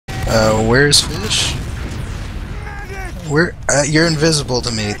Where's Fish? Where? You're invisible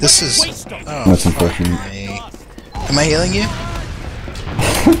to me. This is... Oh, that's unfortunate. Me. Am I healing you?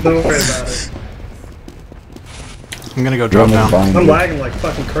 Don't worry about it. I'm gonna go drop down. I'm lagging like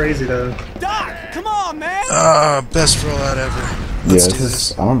fucking crazy though. Doc, come on, man! Best rollout ever. Let's do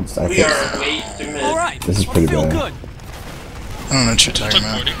this. I think Alright, this is pretty bad. good. I don't know what you're talking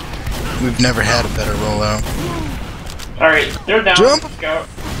about. We've never had a better rollout. Alright, they're down. Jump! Go.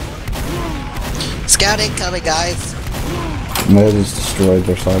 Scout incoming, guys. Med is destroyed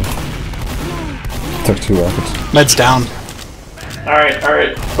their side. Took 2 rockets. Med's down.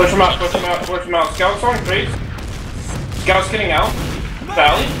 Alright. Push them out, push them out, push them out. Scouts on, please. Scouts getting out.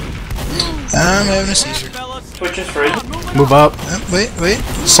 Valley. I'm having a seizure. Twitch is free. Move up. Wait.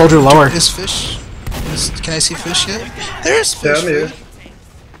 Soldier lower. Is Fish? Can I see Fish yet? There's Fish. Yeah, I'm here.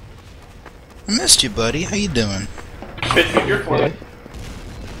 I missed you, buddy. How you doing? Fish, you're fully.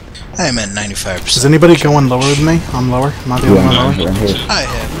 I'm at 95%. Is anybody going lower than me? I'm lower. Am I the only one lower? I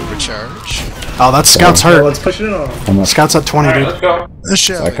have recharge. Oh, that scout's hurt. Let's push it off. Scout's at 20, Alright, dude. let's go.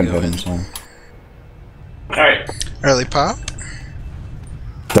 Shall I we couldn't go hit in? him, so. Alright. Early pop.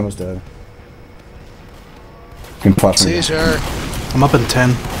 Demo's dead. You can platform. Seizure. I'm up in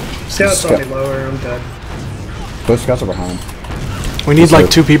 10. Scout's on me lower, I'm dead. Those scouts are behind. We need like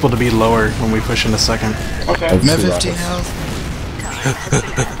 2 people to be lower when we push in a second. Okay. I have Med 2 15 rockets. health.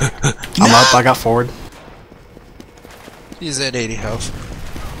 I'm up. I got forward. He's at 80 health.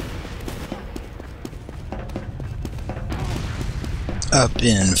 Up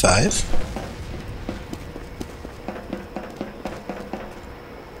in 5.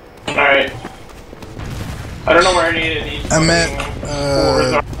 Alright. I don't know where any of these. I'm at,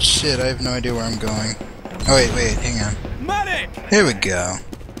 shit, I have no idea where I'm going. Oh, wait, hang on. Medic! Here we go.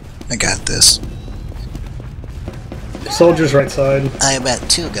 I got this. Soldiers right side. I am at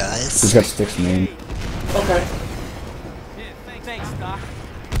 2, guys. He's got sticks main. Okay. Thanks, Doc.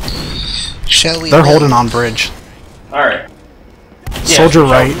 Shall we? They're holding on bridge. Alright. Soldier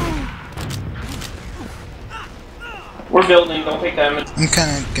right. We're building, don't take damage. I'm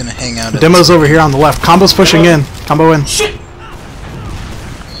kind of gonna hang out. At Demo's over here on the left. Combo's pushing in. Combo in. Shit,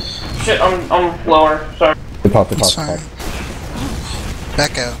 I'm lower. Sorry. They popped. It's fine.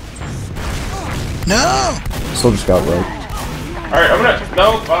 Back out. No! Soldier scout right. Alright, I'm gonna.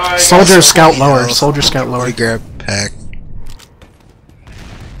 No, bye. Soldier scout lower. Soldier scout lower. We grab pack.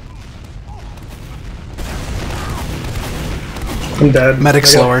 I'm dead.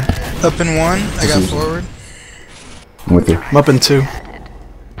 Medic's lower. Up in 1. I got forward. I'm with you. I'm up in 2.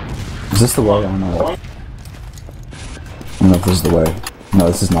 Is this the way? I don't know. I don't know if this is the way. No,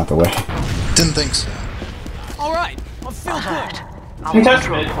 this is not the way. Didn't think so. Alright, I feel good. Contest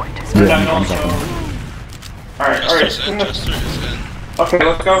mid. They're down I'm also. talking. Alright. Okay,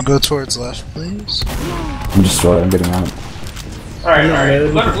 let's go. Go towards left, please. I'm destroyed. I'm getting out. Alright.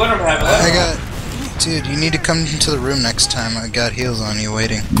 Let him have it. I got... Dude, you need to come into the room next time. I got heals on you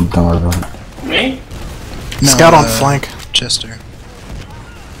waiting. Don't worry about it. Me? No, Scout on flank. Chester.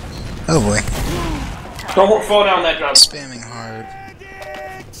 Oh boy. Don't fall down that drop. Spamming hard.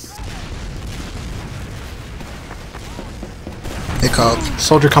 They called.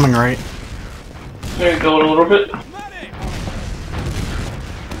 Soldier coming right. Maybe build a little bit.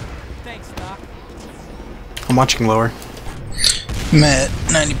 Thanks, Doc. I'm watching lower. I'm at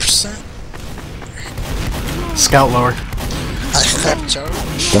 90%. Scout lower. I have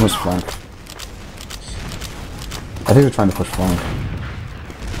charge. Demo's flank. I think they're trying to push flank.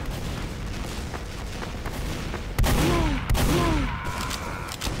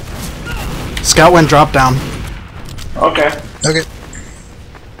 Scout went drop down. Okay. Okay.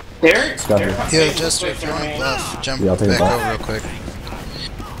 There? Scout here. Yo, Jester, if you want to bluff, jump Yeah, I'll take a back buff. over real quick.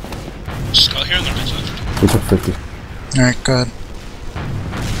 Scout here on the right side. We took 50. Alright, go ahead.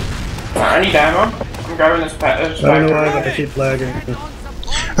 I need ammo. I'm grabbing this I don't know why I pack. keep lagging.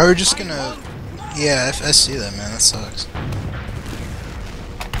 Are we just gonna... Yeah, I see that, man. That sucks.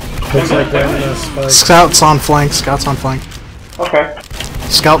 Looks like they're on a spike. Scout's on flank. Scout's on flank. Okay.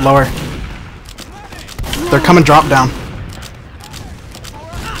 Scout lower. They're coming drop down.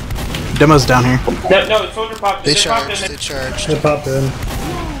 Demo's down here. No, the soldier popped in. They popped charged, in. they charged. They popped in.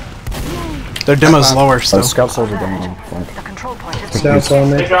 Their demo's lower still. Scout soldier down on flank. Scout's on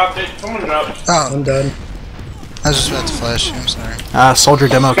They me. dropped it. Someone dropped. Oh, I'm dead. I was just about to flash you, I'm sorry. Soldier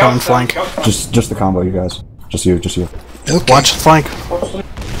demo coming flank. Just the combo, you guys. Just you. Okay. Watch flank.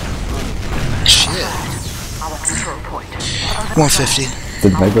 Shit. 150.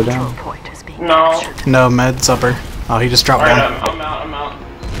 Did Meg go down? No. No, med's upper. Oh, he just dropped Alright, down. I'm out.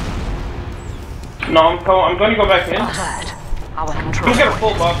 No, I'm going to go back in. Our control He's got a point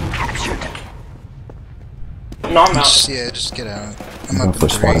full buff. captured. No, I'm out. Just get out. I'm I'm going up for in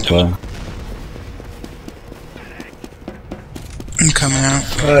spot 3. play. I'm coming out.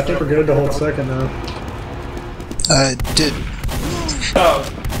 I think we're good to hold second now. Did Oh.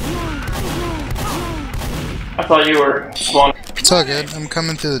 I thought you were spawning. it's all good. I'm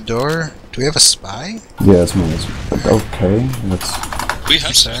coming through the door. Do we have a spy? Yeah, that's me. It's okay. Let's. We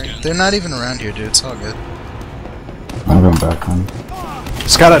have Sorry, second. they're not even around here, dude. It's all good. I'm going back on.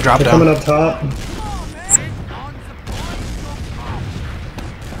 Scout at drop They're coming down. up top.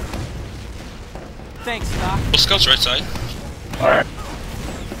 Thanks, Doc. Well, Scout's right side. Alright.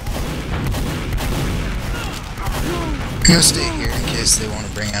 I'm gonna stay here in case they want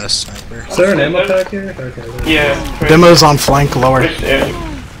to bring out a sniper. Is there an ammo pack here? Okay. There. Yeah. Demo's on flank lower. Chris,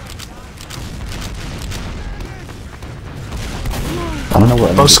 I don't know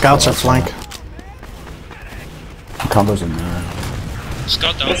where. Both scouts are flank. Combos in there.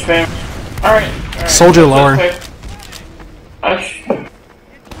 Scout down. Chris, fam. Alright. Soldier lower.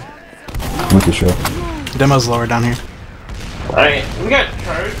 With you, sure. Demo's lower down here. Alright, we got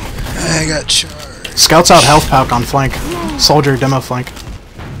charged. I got charged. Scouts out health pack on flank. Soldier demo flank.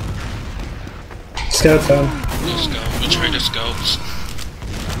 Scout down. Let's go. We trade the scouts.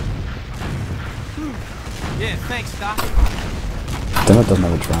 Yeah, thanks, Doc. Demo doesn't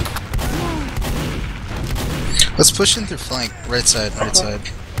have a trap. Let's push in through flank. Right side, right side.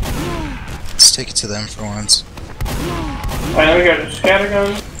 Let's take it to them for once. Alright, we got a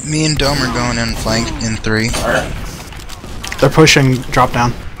scattergun. Me and Dome are going in flank in 3. Alright. They're pushing drop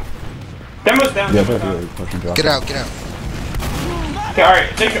down. Demo's down. Yeah, Demo's they're down. here. Pushing drop. Get out, get out. Okay,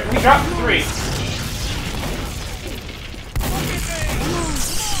 alright. We dropped 3.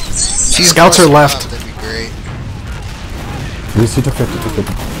 If you Scouts force are them left. up, that'd be great. We see to 50, to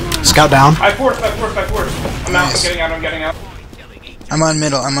 50. Scout down. I forced. I'm out. Nice. I'm getting out. I'm on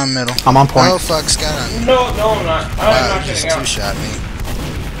middle, I'm on middle. I'm on point. Oh fuck, Scout on. No, I'm not. I'm Wow, not just getting out. 2-shot me.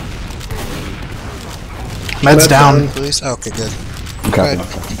 Meds down. Please? Okay, good. I'm Go capping.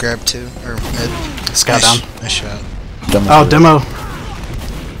 ahead. Grab 2, or mid. Scout Nice- down. Nice shot. Demo's Oh, here. demo.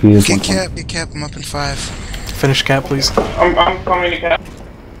 He is Get 1 cap, get cap, I'm up in 5. Finish cap, please. I'm coming to cap.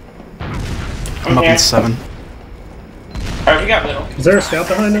 I'm up here. in 7. Alright, we got middle. Is there a scout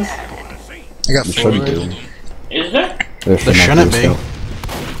behind us? I got It 4. should be. Is there? There shouldn't be.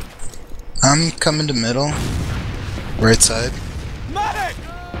 I'm coming to middle. Right side. Medic!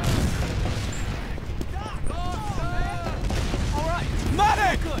 Alright,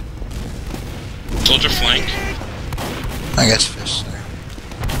 medic! Soldier flank. I got you, fish.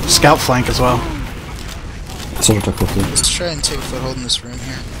 Sorry. Scout flank as well. Soldier took 50. Let's try and take a foothold in this room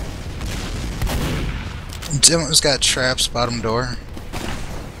here. Demo's got traps, bottom door.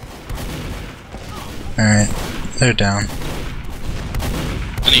 Alright, they're down.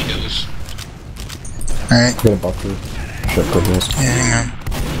 Any hills. Alright, Get a buff through. Shit, quick heals. yeah, hang on.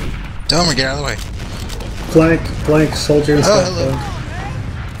 Domer, get out of the way. Flank, soldier, and scout hello.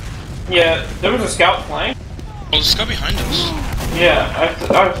 flank. Yeah, there was a scout flank. Oh, there's a scout behind us. Yeah,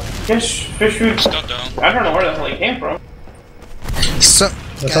 I guess fish food. Scout down. I don't know where the hell he came from. So,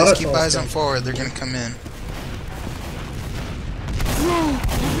 thought I guys, keep saw eyes some. on forward. They're gonna come in.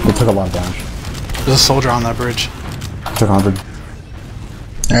 We took a lot of damage. There's a soldier on that bridge. Took 100.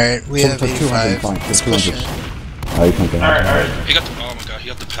 Alright, we have Took 200 85. flank. Let's Took push 200. it. Oh, you can't get Alright. He got the. Oh my god, he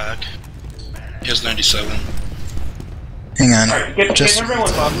got the pack. He has 97. Hang on. Alright, get everyone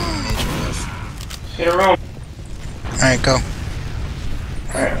major buff. buff. Get everyone. Alright, go.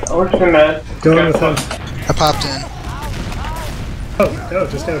 Alright, where's the med? Going with him. I popped in. Oh, go,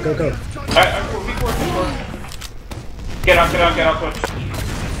 just go. We forward. Get out, quick.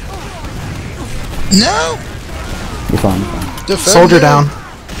 No! You're fine. Defend Soldier me! down.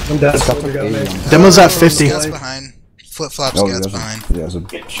 I'm dead. Scout Soldier took got 80. me. Demo's at 50. Scouts behind. Flip-flop Oh, scouts yeah, behind. there's a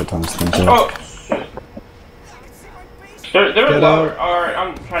shit ton of things there. Oh, shit. They're Get lower. out. Alright,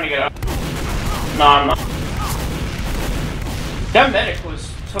 I'm trying to get out. No, I'm not. That medic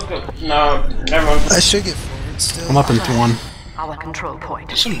took a. No, never mind. I should get forward still. I'm up in 1. Our control point.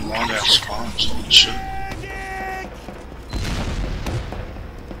 There's some long ass spawns. Holy shit.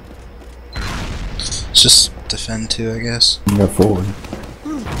 Just defend 2, I guess. You got forward.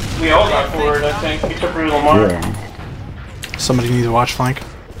 We all got forward, I think, except for Lamar. Yeah. Somebody needs to watch flank.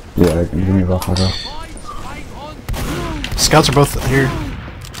 Yeah, give me a buff. I'll go. Scouts are both here.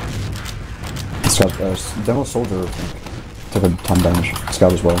 Scout, demo soldier, I think. Took a ton of damage.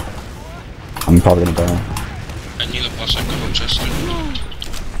 Scout as well. I'm probably gonna die. I need a plus I go Chester.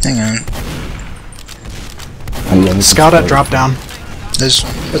 Hang on. Yeah, I need some Scout at support. drop down. There's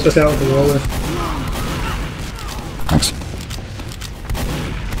Put this out with the roller. Thanks.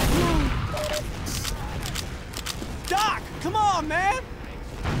 on, man.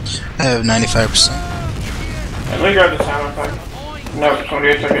 I have 95%. Let me grab this hammer pack. No,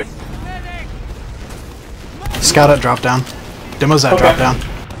 28 took it. Scout at drop down. Demo's at Okay. drop down.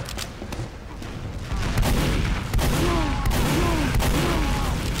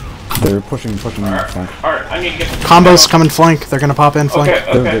 They're pushing flank. Alright, I need to get the Combos coming flank. They're gonna pop in flank.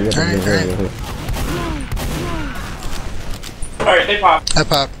 Okay, okay. Alright. Alright, they pop. I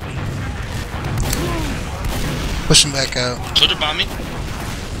pop. Pushing back out. Soldier bomb me.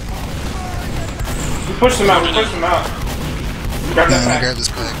 We push them out, we push them out. Grab No, that I'm gonna pack. grab this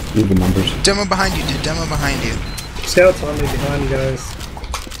back. Even numbers. Demo behind you, dude. Demo behind you. Scouts on me behind you guys.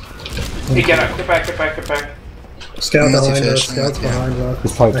 Hey, get out, get back, get back, get back. Scout I'm with you, behind us. Fish. I'm Scouts with you. behind us.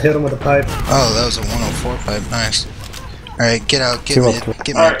 This pipe. I hit him with a pipe. Oh, that was a 104 pipe. Nice. Alright, get out. Get Two up, mid. two. Get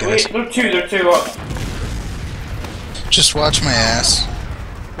mid, Alright, guys. wait, they're two up. Just watch my ass.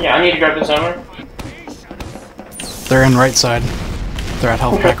 Yeah, I need to grab this hammer. They're in right side. They're at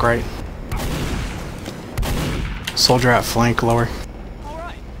health pack right. Soldier at flank lower.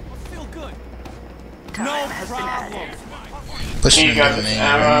 Alright, I feel good. No problem. Pushing You into got the this main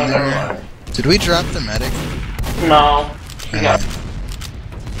hammer. room there. Did we drop the medic? No. You got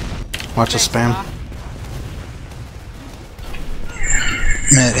Watch the spam.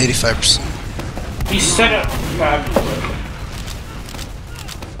 I'm at 85%. He set up.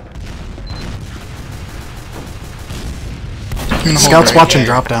 I'm gonna hold Scouts right watching here.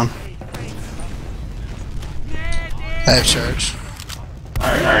 drop down. I have charge.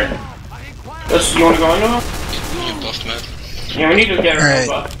 Alright. You wanna go into him? You buffed med. Yeah, we need to get her Alright.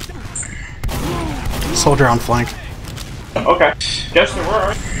 buff. Soldier on flank. Okay. Justin, where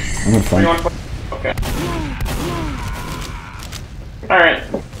are you? I'm in You flank. want to Okay. Alright.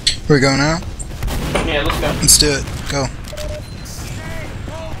 We're going now? Yeah, let's go. Let's do it. Go.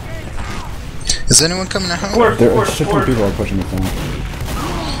 Is anyone coming out? Forward, There forward, are 50 forward. people are pushing the flank.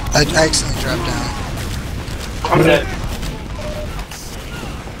 I accidentally dropped down. I'm dead.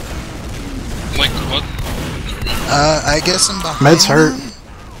 Like, what? I guess I'm behind. Meds hurt. them.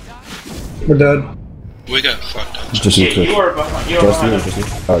 We're dead. We got fucked up. Just Yeah, you, Twitch. you are behind. You are Just you, behind. just you.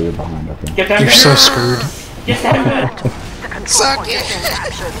 Oh, you're behind, okay. Get that You're man. so screwed. Get that man. Suck it!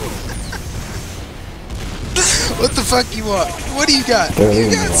 What the fuck you want? What do you got? They're You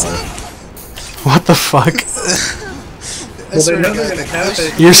leaving got the some? What the fuck? I Well, they swear to know God, they're gonna have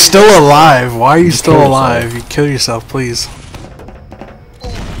it. You're still alive. Why are you still kill alive? yourself. You kill yourself, please.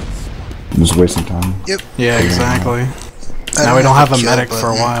 I'm just wasting time. Yep. Yeah, exactly. I Now we don't have a kill medic for a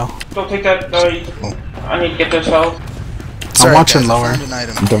button. while. Don't take that. I need to get this health. Sorry, watching guys, I lower. found an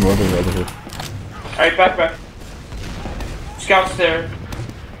item. I'm done over here. Alright, back. Scouts there.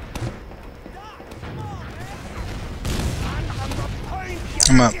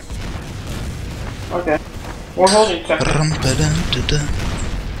 I'm up. Okay. We're holding second. Rum-ba-dum-da-da.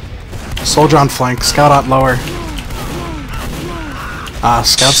 Soldier on flank. Scout out lower.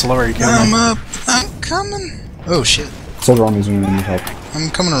 Scout's lower. You I'm kidding me? up. I'm coming. Oh shit. Soldier on me, zooming in, need help. I'm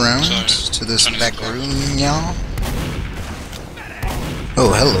coming around Sorry. to this Trying to back score. room, y'all.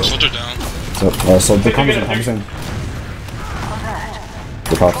 Oh, hello. Soldier down. So the comes in, comes in.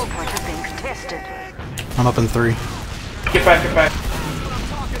 The pops. I'm up in 3. Get back.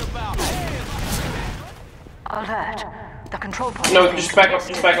 Alert. The control point. No, just back up,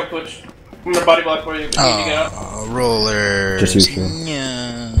 Twitch. I'm gonna body block where you need to get out. Oh, rollers. Just use you.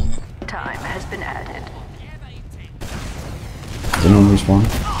 Yeah. Time has been added. Did anyone respawn?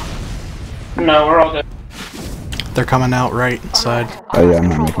 No, we're all dead. They're coming out right side. Oh yeah, I'm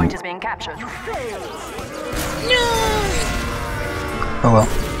not Control making point it. is being captured. Oh well.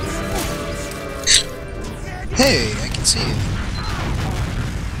 Hey, I can see you.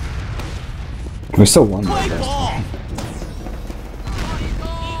 We still won though, Play guys. ball.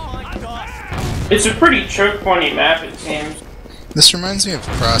 It's a pretty choke pointy map, it seems. This reminds me of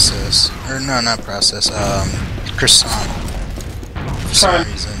Process. Or no, not Process. Croissant. For some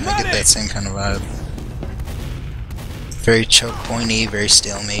reason, I get that same kind of vibe. Very choke pointy, very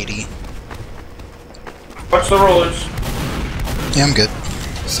stalematey. Watch the rollers. Yeah, I'm good.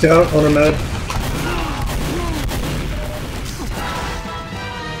 Scout on a med.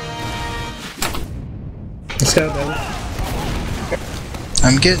 Scout down.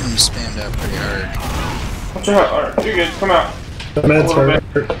 I'm getting spammed out pretty hard. Watch your heart. Alright, you're good. Come out. The med's A little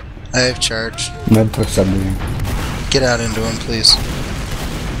hurt. I have charge. Med took 70. Get out into him, please.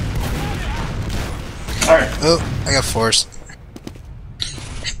 Alright. Oh, I got forced.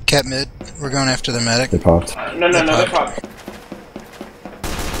 Cat mid. We're going after the medic. They popped. No, they pop.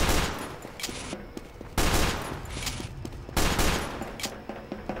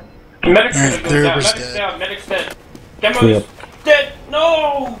 Medic's Alright, gonna go there down. was Medic's dead. down. Medic's dead. Three Demo's. up. Dead!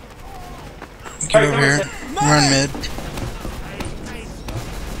 No! Get over here. Run mid.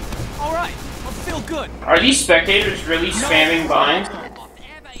 Alright, I feel good. Are these spectators really spamming bind?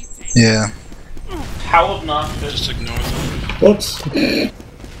 Yeah. How obnoxious. Just ignore them. Whoops.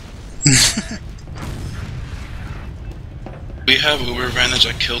 We have Uber advantage.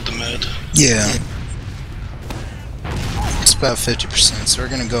 I killed the med. Yeah. It's about 50%, so we're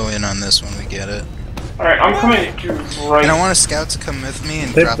gonna go in on this when we get it. Alright, I'm coming to right. And I want a scout to come with me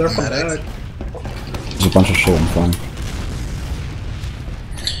and They're drop the from medic. back. There's a bunch of shit in front.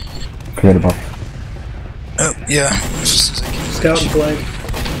 Create a buff. Oh, yeah. Just as I can. Scout and flank.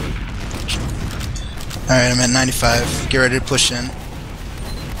 Alright, I'm at 95. Get ready to push in.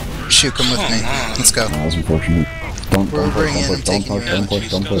 Shoot, come with me. Let's go. That was unfortunate. Don't push,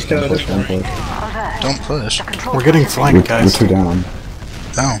 don't push. Don't push. We're getting flanked, We're guys. 2 down.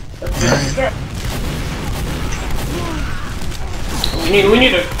 Oh. Alright. We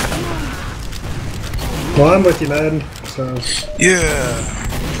need a. Well, I'm with you, man. So. Yeah.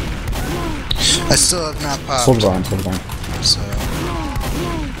 I still have not popped. Soldier on. So.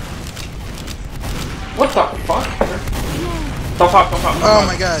 What the fuck? Don't pop. Oh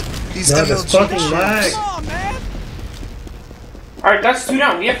my god. These God, demos this fucking lag. Alright, that's 2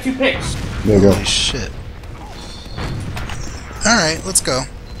 down. We have 2 picks. There you go. Holy shit. Alright, let's go.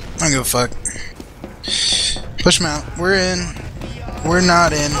 I don't give a fuck. Push them out. We're in. We're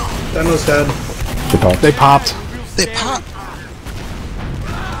not in. Demo's dead. They popped. They pop.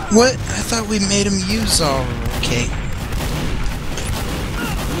 What? I thought we made him use all. Okay.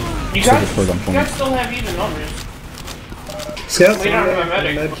 You guys still have even numbers. Scout's We don't have a on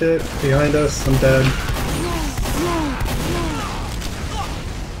medic. med kit behind us. I'm dead.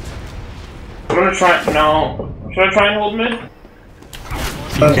 I'm gonna try. No. Should I try and hold mid?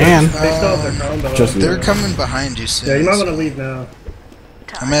 You can. They still have their combo. They're coming behind you soon. Yeah, you might want to leave now.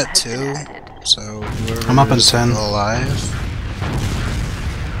 I'm at 2, so whoever I'm up at is 10. alive.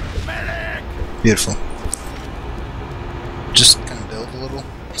 Beautiful. Just kind of build a little,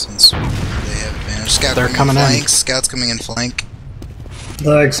 since they have advantage. Scout They're coming in. flank. Scout's coming in flank.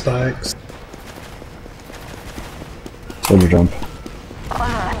 Lag spikes. Soldier jump.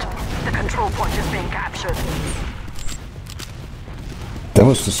 Alert. The control point is being captured. That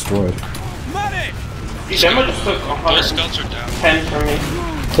was destroyed. Dude, Demo just took Both scouts are down. 110 from me.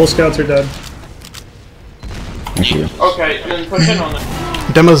 Full scouts are dead. Thank you. Okay, and then push in on it.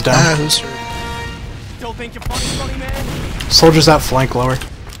 Demo's down. Who's hurt? Still think you're funny, man? Soldiers out flank lower.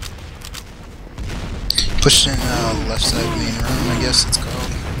 Push in left side main room, I guess it's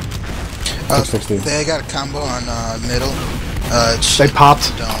called. 660. They got a combo on middle. They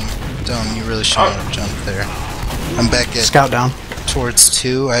popped. Dome, you really shouldn't have jumped there. I'm back at Scout down. towards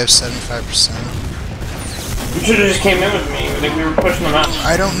 2. I have 75%. You should've just came in with me. Like, we were pushing them out.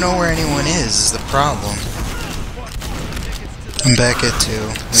 I don't know where anyone is the problem. I'm back at 2.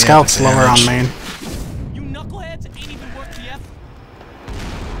 We Scouts have lower on advantage. main. You knuckleheads ain't even worth TF.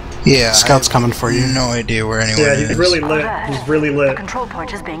 Yeah, Scouts I coming for you. have no idea where anyone Yeah, is. he's really lit. He's really The lit. control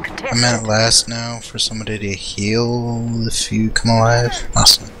point is being contested. I'm at last now for somebody to heal if you come alive.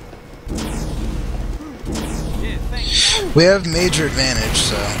 Awesome. We have major advantage,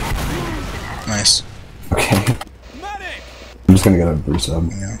 so nice. Okay. I'm just gonna get a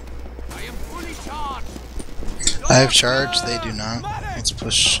resub. Yeah. I have charge, they do not. Let's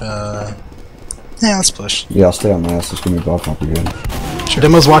push, yeah, let's push. Yeah, I'll stay on mass. Just give me a buff. I'll be good.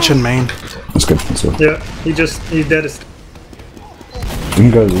 Demo's watching main. That's good. That's good. Yeah, he dead as. You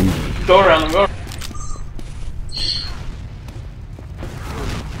can go, Lee. Go around them, go.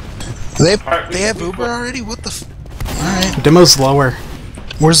 They have Uber already? What the f... Alright. Demo's lower.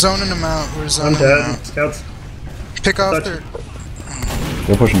 We're zoning them out. We're I'm zoning them dead. out. Scouts. Pick off their...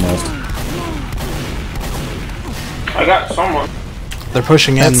 They're pushing last. I got someone. They're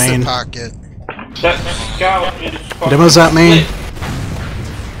pushing in That's main. the pocket. That scout is fucking Demo's at main. lit.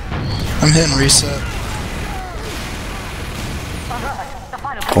 I'm hitting reset. The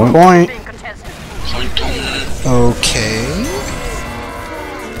final Point. Point. being contested. Okay.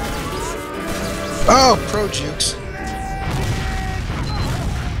 Oh, pro jukes.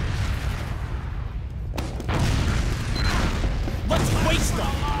 Let's waste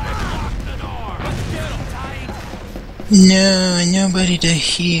them. No, nobody to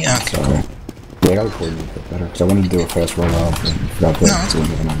heal. Okay. Sorry. Yeah, I gotta coordinate a bit better. Because I wanted to do a fast rollout and forgot that No, it's it's going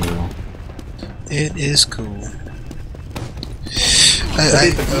to be an idea. It is cool.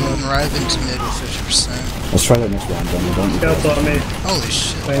 I'm arriving to mid with 50%. Let's try that next round, then. Don't Scouts on me. Holy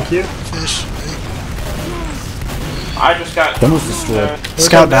shit. Thank you. Fish. I just got. Demo's destroyed.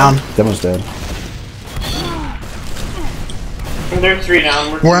 Scout down. Demo's dead. They're 3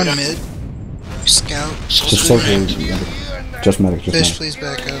 down. We're on mid. Scout. Just soldier. Just medic. Just Fish, medic. please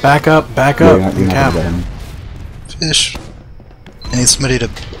back up. Back up, back Yeah, up. you're not Cap. gonna get him. Fish. I need somebody to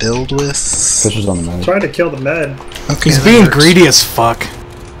build with. Fish is on the medic. Trying to kill the med. Okay, He's that being works. greedy as fuck.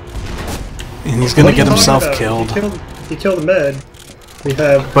 And he's gonna What are get you himself talking killed. about? You killed the med. We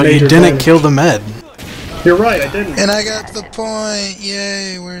have. But you major didn't damage. kill the med. You're right, I didn't. And I got the point!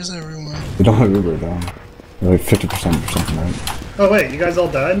 Yay, where's everyone? We don't have Uber down. We're like 50% or something, right? Oh wait, you guys all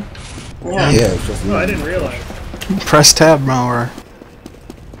died? Yeah. Yeah, it's just. Oh, I didn't realize. Press tab mower.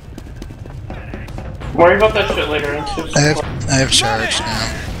 Worry about that shit later. It's just I have charge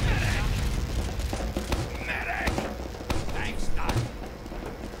now.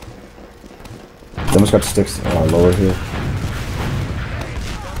 They almost got sticks lower here.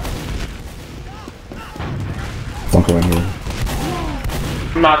 Don't go in here.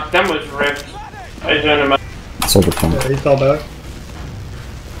 not. Them was ripped. I didn't. Soldier pump. Yeah, he fell back.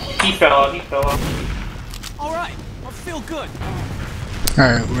 He fell out. He fell out. All right, I feel good.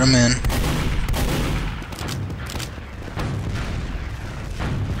 Alright, I'm in.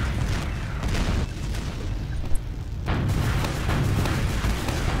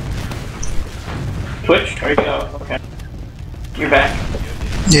 Twitch? There you go. Okay. You're back.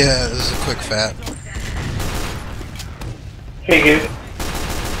 Yeah, this is a quick fat. Hey, good.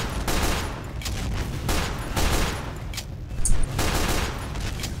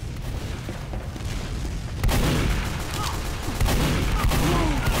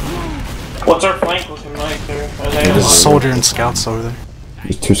 What's our flank looking like there? Are they There's a soldier and scouts over there.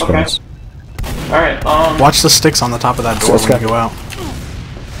 There's 2 scouts. Alright, Watch the sticks on the top of that door when you go out.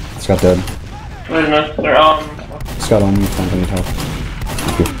 Scout dead. wait a minute. They're, Scout on me, flank, I need help.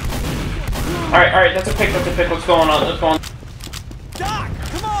 Thank you. Alright, that's a pick, What's going on? What's going on? Doc,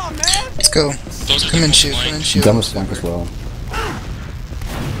 come on, man. Let's go. Those are Come and double shoot, flank. come and shoot. Demo's flank as well. Oh,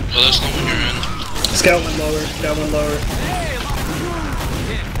 that's not when you're in. Scout went lower. Scout went lower.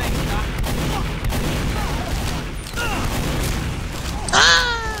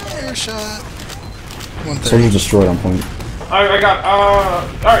 Air shot. Soldier 130. destroyed on point. Alright, I got,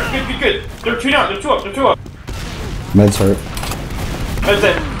 alright, good. They're 2 down, they're 2 up. Med's hurt. That's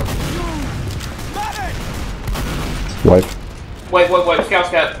it. Wipe. Wait,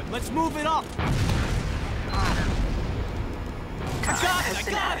 scout. Let's move it up. I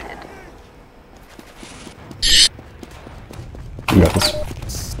got it. You got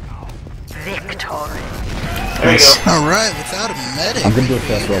this. Victory. There you go. Alright, without a medic. I'm gonna do a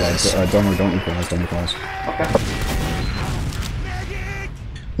fast rollout. Don't equalize. Okay.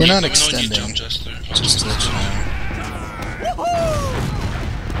 We're not Let me know when you extending. jump, Jester. Just to let you know.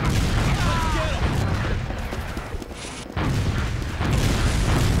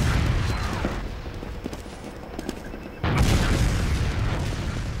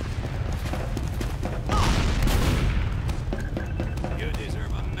 You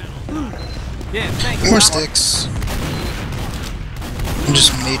deserve a medal. Yeah, thanks. More sticks. I'm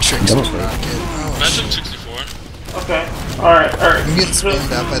just matrix the That was rocket. Oh Imagine shit. 64. Okay. Alright. I'm getting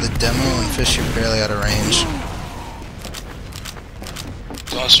spammed out by the demo and Fish, you're barely out of range.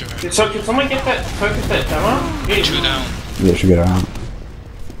 Lost your So can someone get that focus that demo? Yeah. 2 down. Yeah, should get her out.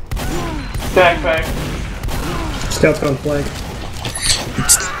 Back. Scout's going flank.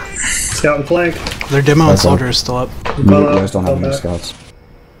 Scout and flank. Their demo and That's soldier is still up. You Fell out, guys don't have fell any back. scouts.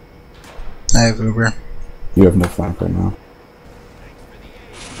 I have Uber. You have no flank right now.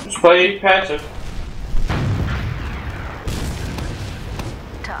 Just play passive.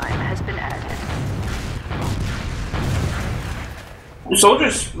 Time has been added. The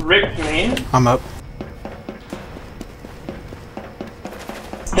soldiers ripped me. I'm up.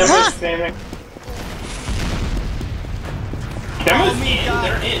 Demo's spamming. Demo's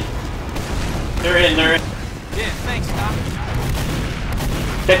in. They're in. Yeah, thanks, Doc.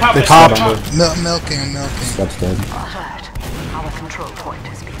 They popped. They popped. Milking. Scout's dead. Alert. Our control point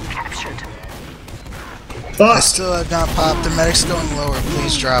is being captured. I Fuck! still have not popped. The medic's going lower.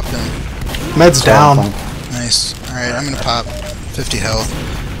 Please drop him. Med's down. Flank. Nice. Alright, I'm gonna pop. 50 health.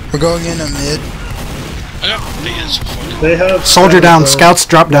 We're going in a mid. I got beans. Fuck. They have Soldier down. so- Scouts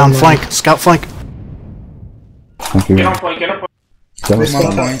drop down. Flank. Scout flank. Thank you. Get on point. They Demo's still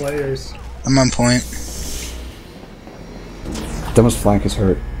on have point. players. I'm on point. Demo's flank is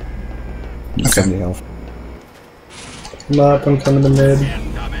hurt. He's Okay. 70 health. I'm up, I'm coming to mid.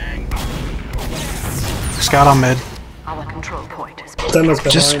 Scout on mid. Our control point is Demo's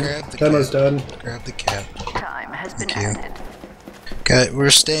Just behind. grab the Demo's cap. done. Grab the cap. time has been Thank you. added. Okay, we're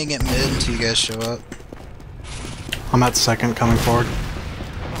staying at mid until you guys show up. I'm at second coming forward.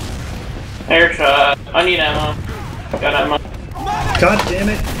 Air shot. I need ammo. Got ammo. God damn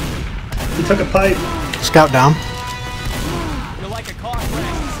it! He took a pipe. Scout down. You're like a car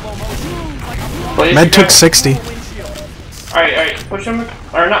crash in slow motion. It's like a Please, Med you took guys- 60. Alright, push him.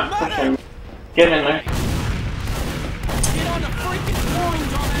 Or not push him. Get in there. Get on the freaking throwing,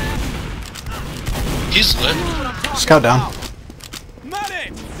 dumbass. He's lit. Scout down.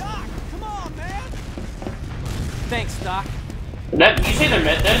 Medic! Doc, come on, man. Thanks, Doc. That, you say they're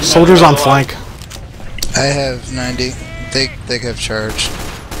mid dead? Soldiers on flank. I have 90. They have charge.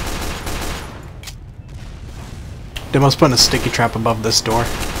 Demo's putting a sticky trap above this door.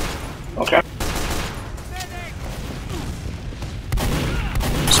 Okay.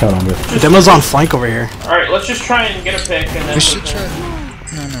 Scout on good. Demo's on flank over here. Alright, let's just try and get a pick and then. We should try.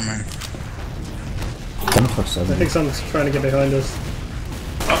 No, never mind. Demo took I 70. think someone's trying to get behind us.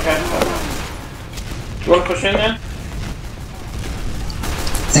 Okay. You wanna push in then?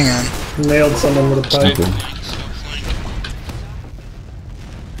 Hang on. Nailed someone with a pipe. Okay.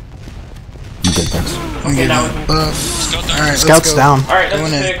 I'm good, thanks. I'm getting now a we can- buff. Scout down. Alright, Scout's let's go. down. Alright, let's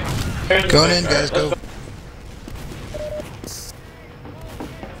Going in. pick. Here's the Going pick. in, guys, Alright, go. let's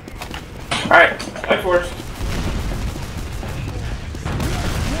Alright, I forced.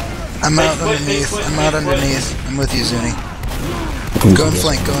 I'm out Wait, underneath. wait, I'm wait, out wait. underneath. I'm with you, Zuni. Go and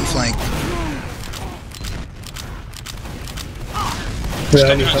flank. Go and flank. Yeah,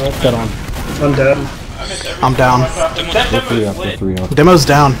 I need help. Got on. I'm dead. I'm down. That We're 3 demo's up, we're lit. 3 up. Demo's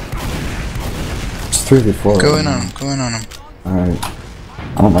down. It's 3v4. Go in on him. Go in on him. Alright.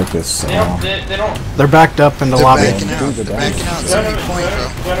 I don't like this. They don't, they don't. They're backed up in the They're lobby. backing out. Dude, They're they're backing out. Zuni, point,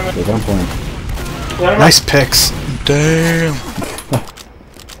 bro. They're gun point. Nice picks. Damn.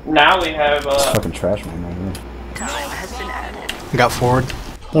 Now we have, Fucking trash man right here. Time has been added. Got forward.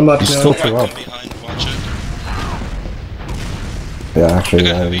 I'm up He's now. still 2 up. Come behind, watch it. Yeah, actually, I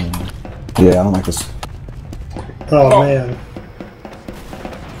got heavy. yeah, I don't like this. Oh man.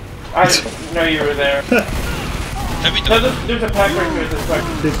 I didn't know you were there. Heavy No, down. there's a pack right here this way.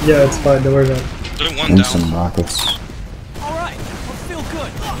 Yeah, it's fine. Don't worry about it. They're one And down. some rockets. Alright, I feel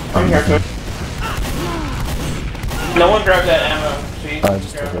good. I'm here, quick. No one grab that ammo. See? I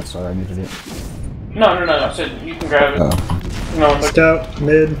just took it, sorry, I needed it. No, I said you can grab it. Oh. No one took Scout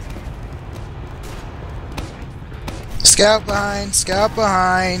mid. Scout behind. Scout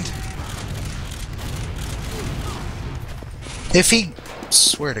behind. If he,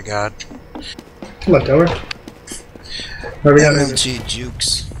 swear to God. Come on, tower. Where we at? MLG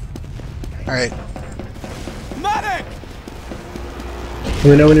jukes. Alright. Medic! Let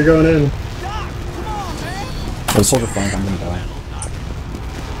me know when you're going in. Doc, come on, man. The soldier flank, I'm gonna die.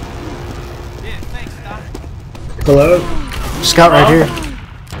 Yeah, thanks, Doc. Hello? Scout right here.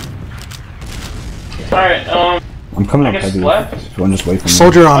 Alright, I'm coming I up guess heavy. left. If you want to just wait for me.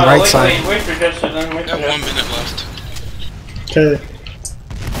 Soldier on right wait, side. wait for Jester then, wait for Got 1 Jester. minute left. Okay.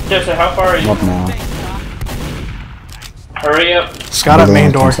 Jester, how far are I'm you? up now. Hurry up. Scout at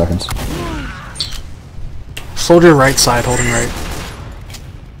main door. 10 seconds. Soldier right side, holding right.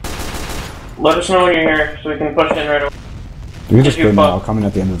 Let us know when you're here so we can push in right away. You can just If you go now, fuck. I'll come in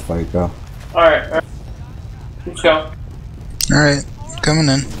at the end of the fight, go. Alright. Let's go. Alright. Coming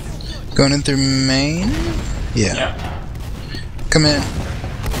in. Going in through main? Yeah. Yeah. Come in.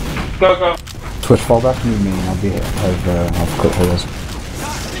 Go, go. Twitch, fall back to me, man, I'll have quick holes.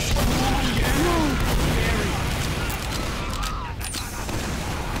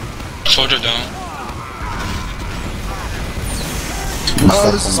 Soldier down. Oh,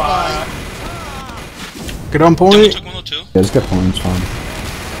 this is fine. Good on Demo point. took 102. Yeah, just get points, fine.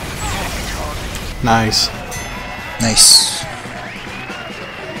 Nice. Nice.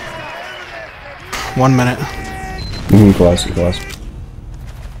 1 minute. You can equalize.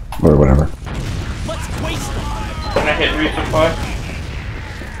 Or whatever. Let's waste them. When I hit resupply.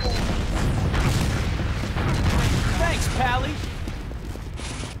 Thanks, Pally.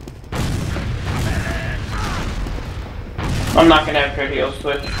 I'm not gonna have good heals,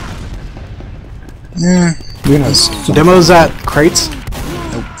 but Yeah. You can have some. Demo's at crates.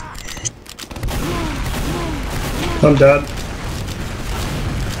 I'm dead.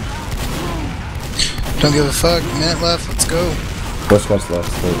 Don't give a fuck. Minute left. Let's go. What's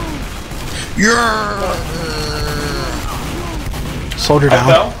left? Wait. Yeah. Soldier I down.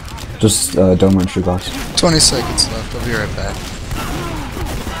 fell. Just Doma and Shoebox. 20 seconds left. I'll be right back.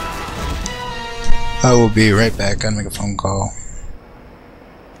 I will be right back. I'll make a phone call.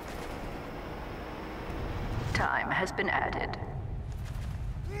 Time has been added.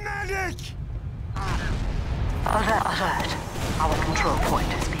 Medic! Alert. Our control point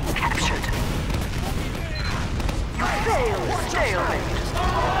is being captured. You failed.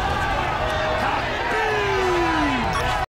 Stalemate.